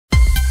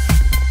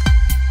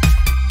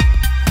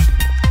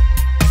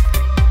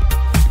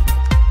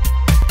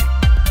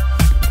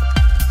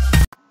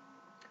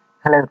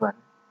Hello everyone,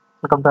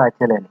 welcome to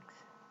HLNX.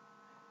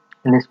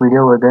 In this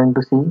video, we're going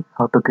to see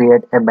how to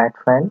create a batch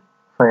file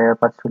for your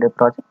UiPath Studio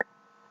project.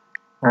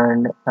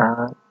 And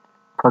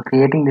for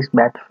creating this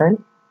batch file,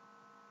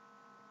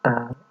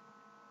 uh,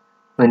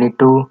 we need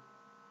to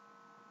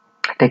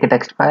take a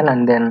text file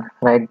and then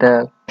write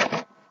the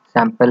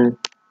sample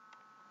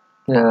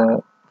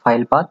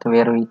file path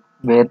where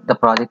the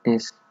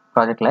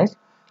project lies.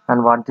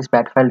 And what this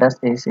batch file does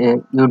is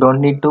you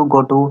don't need to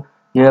go to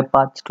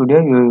UiPath Studio.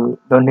 You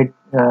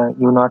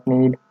not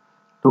need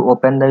to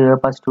open the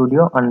UiPath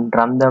Studio and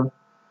run the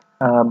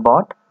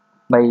bot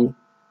by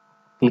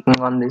clicking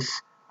on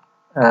this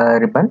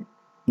ribbon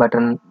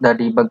button, the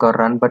debug or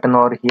run button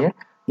over here.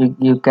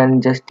 You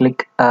can just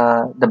click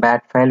the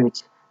bat file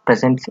which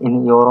presents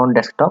in your own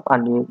desktop,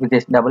 and with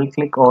this double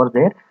click over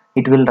there,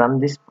 it will run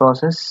this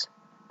process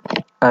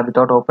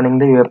without opening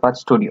the UiPath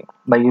Studio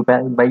by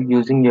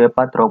using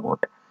UiPath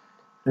robot.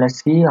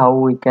 Let's see how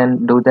we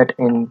can do that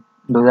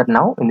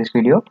now in this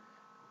video.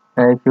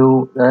 If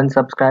you aren't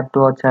subscribed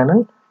to our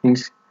channel,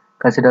 please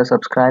consider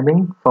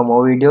subscribing for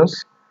more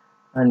videos.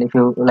 And if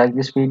you like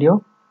this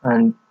video,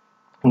 and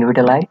give it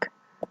a like,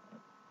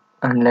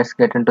 and let's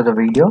get into the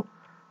video.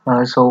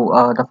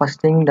 The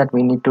first thing that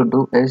we need to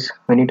do is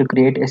we need to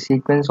create a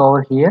sequence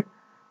over here.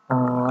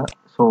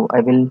 So I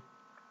will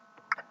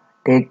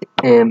take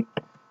a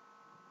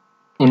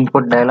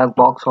input dialog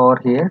box over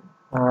here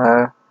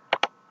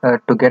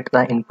to get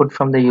the input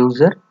from the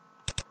user.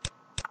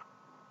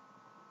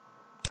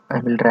 I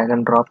will drag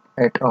and drop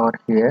it over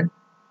here.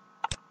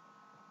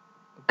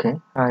 Okay,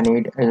 I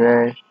need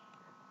a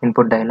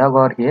input dialog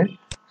over here.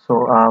 So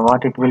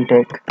what it will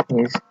take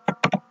is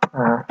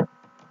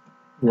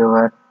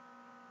your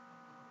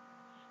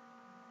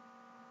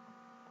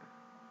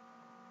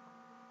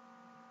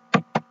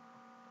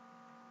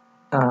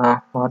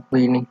what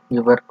we need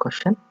your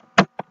question,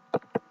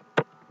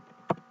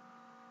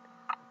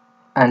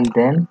 and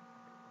then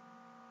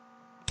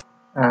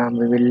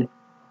we will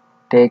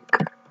take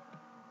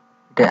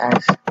it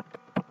as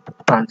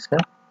answer.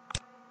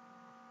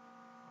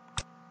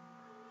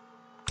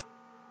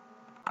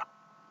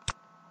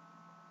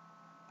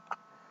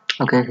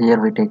 Okay, here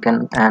we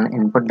taken an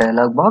input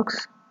dialog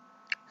box.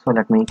 So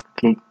let me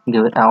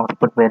give it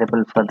output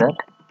variable for that,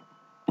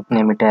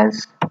 name it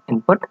as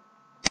input.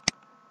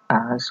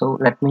 So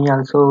let me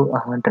also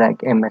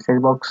drag a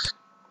message box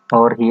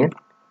over here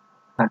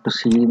to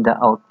see the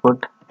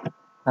output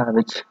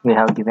which we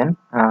have given.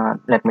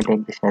 Let me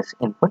take this as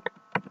input.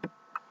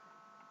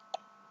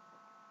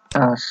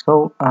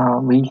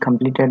 We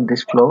completed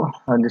this flow.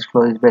 This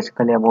flow is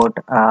basically about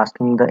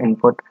asking the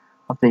input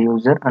of the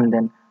user and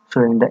then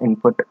showing the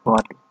input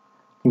what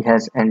he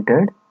has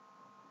entered.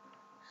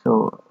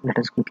 So let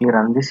us quickly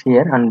run this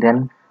here, and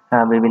then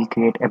we will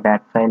create a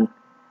bat file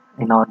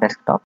in our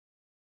desktop.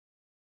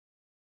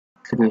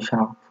 Execution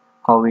of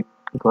how it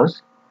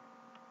goes.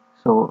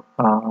 So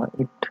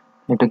it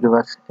need to give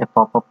us a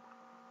pop-up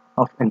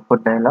of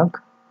input dialog.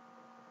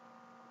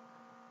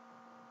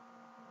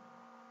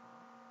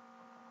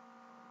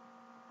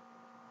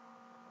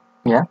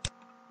 Yeah.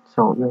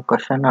 So your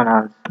question and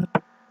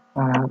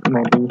answer,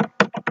 maybe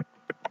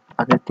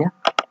Aditya.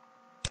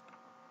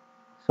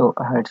 So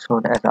it's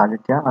showed as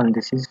Aditya, and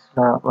this is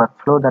the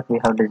workflow that we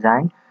have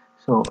designed.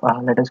 So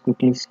let us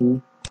quickly see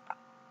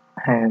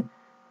uh,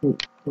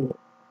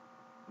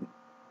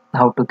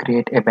 how to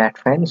create a bat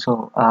file.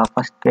 So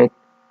first create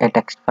a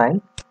text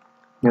file,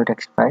 new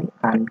text file,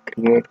 and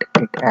create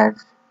it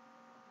as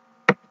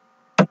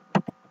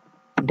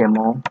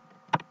demo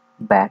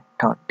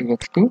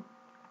bat.txt.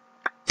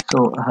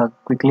 So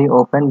quickly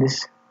open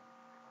this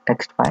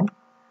text file,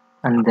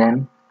 and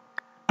then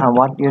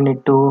what you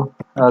need to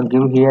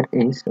give here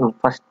is the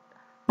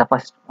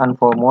first and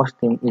foremost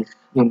thing is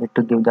you need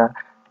to give the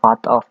path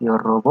of your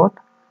robot.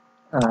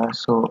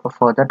 So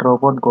for that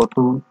robot, go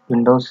to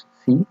Windows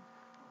C,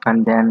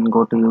 and then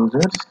go to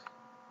users,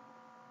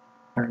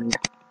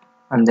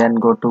 and then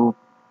go to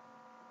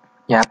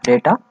app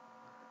data,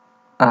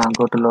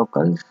 go to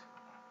locals.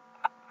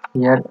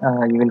 Here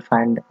you will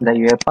find the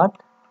UiPath.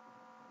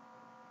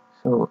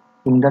 So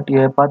in that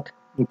UiPath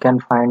you can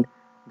find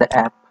the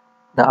app,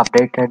 the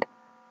updated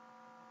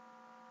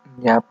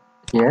app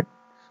here.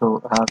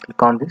 So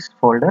click on this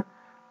folder,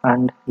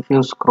 and if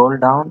you scroll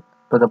down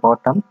to the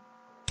bottom,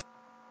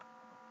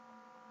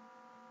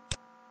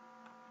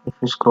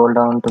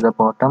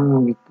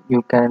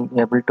 you can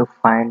able to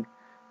find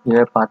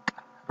UiPath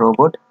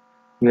robot,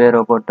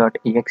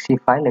 uirobot.exe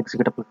file,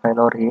 executable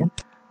file over here.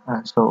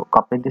 So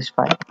copy this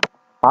file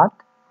path,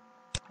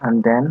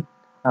 and then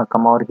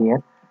come over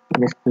here,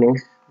 just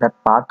place that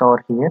path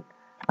over here,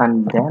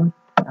 and then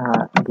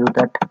give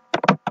that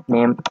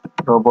name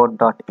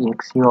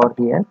robot.exe over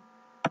here,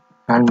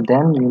 and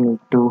then you need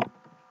to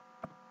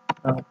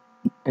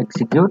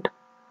execute,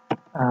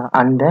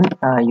 and then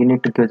you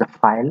need to give the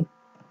file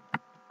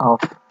of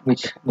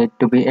which need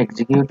to be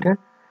executed.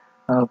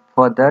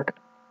 For that,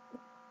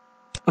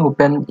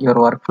 open your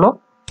workflow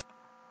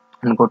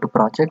and go to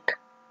project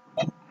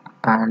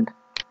and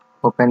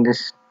open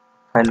this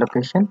file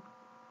location.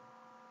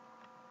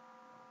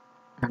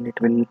 and it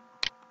will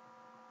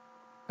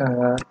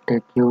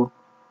take you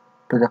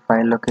to the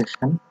file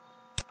location.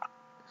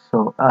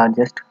 So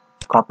just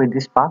copy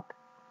this path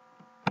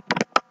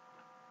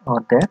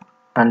over there,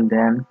 and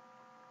then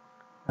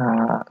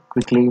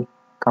quickly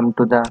come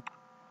to the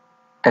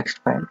text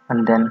file,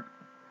 and then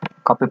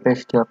copy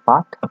paste your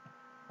path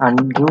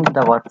and give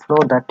the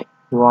workflow that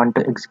you want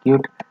to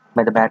execute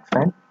by the bat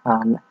file.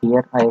 And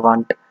here I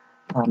want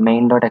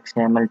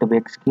main.xml to be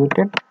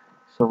executed.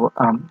 So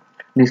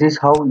this is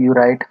how you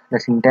write the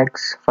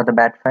syntax for the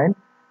bat file.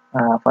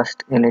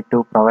 First you need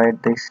to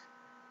provide this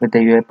with the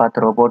UiPath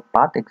robot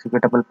path,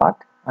 executable path,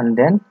 and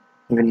then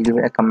you will give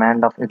a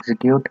command of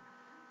execute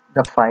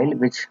the file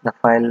which the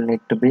file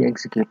need to be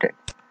executed.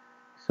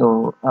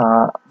 So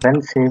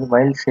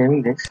while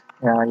saving this,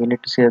 you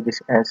need to save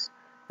this as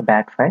a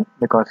bat file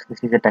because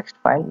this is a text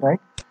file, right?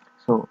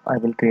 So I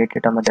will create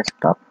it on the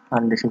desktop,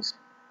 and this is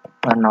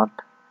not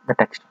the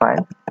text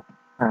file,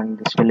 and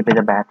this will be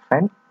the bat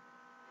file,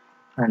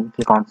 and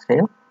click on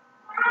save.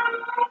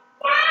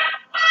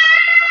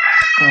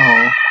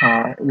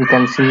 Now you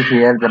can see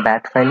here the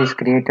bat file is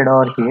created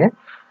over here.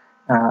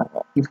 uh,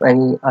 if I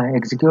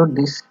execute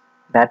this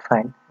bat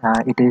file,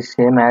 it is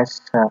same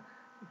as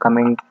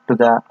coming to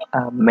the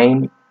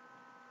main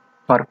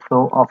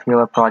workflow of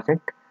your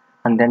project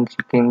and then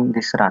clicking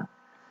this run.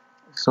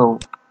 So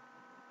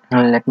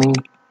let me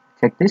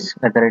check this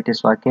whether it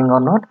is working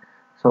or not.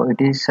 So it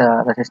is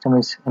the system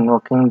is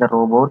invoking the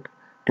robot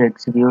to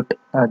execute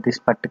this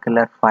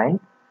particular file.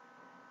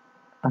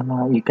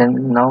 You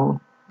can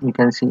now you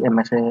can see a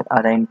message,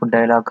 the input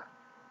dialog.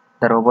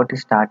 The robot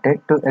is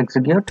started to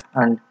execute,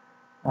 and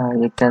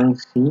you can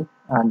see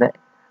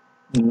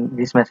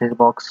this message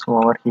box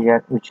over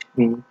here which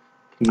we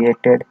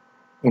created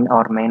in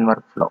our main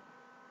workflow.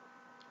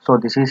 So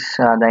this is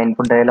the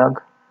input dialog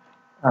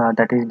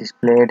that is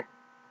displayed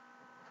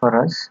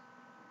for us.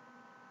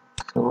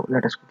 So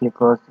let us quickly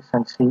close this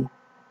and see.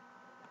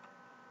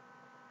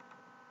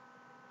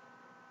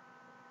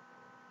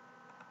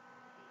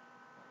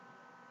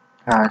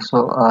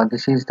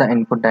 This is the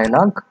input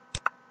dialog,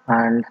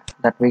 and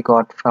that we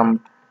got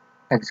from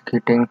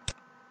executing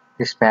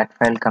this bat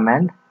file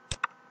command.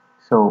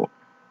 So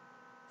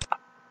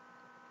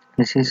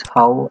this is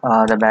how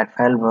the bat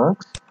file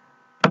works.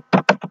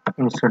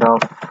 Instead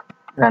of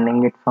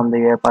running it from the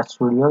UiPath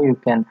Studio, you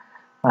can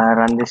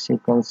run this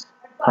sequence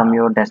from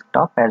your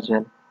desktop as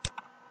well.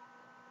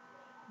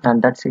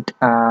 And that's it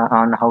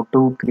on how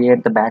to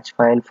create the batch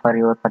file for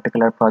your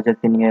particular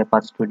project in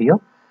UiPath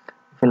Studio.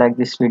 If you like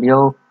this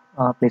video,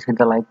 please hit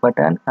the like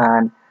button,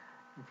 and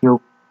if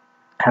you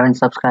haven't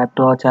subscribed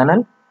to our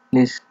channel,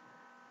 please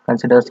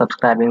consider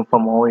subscribing for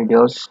more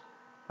videos.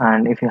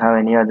 And if you have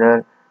any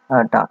other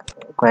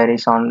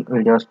queries on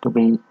videos to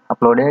be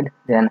uploaded,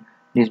 then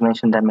please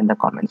mention them in the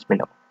comments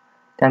below.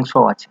 Thanks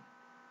for watching.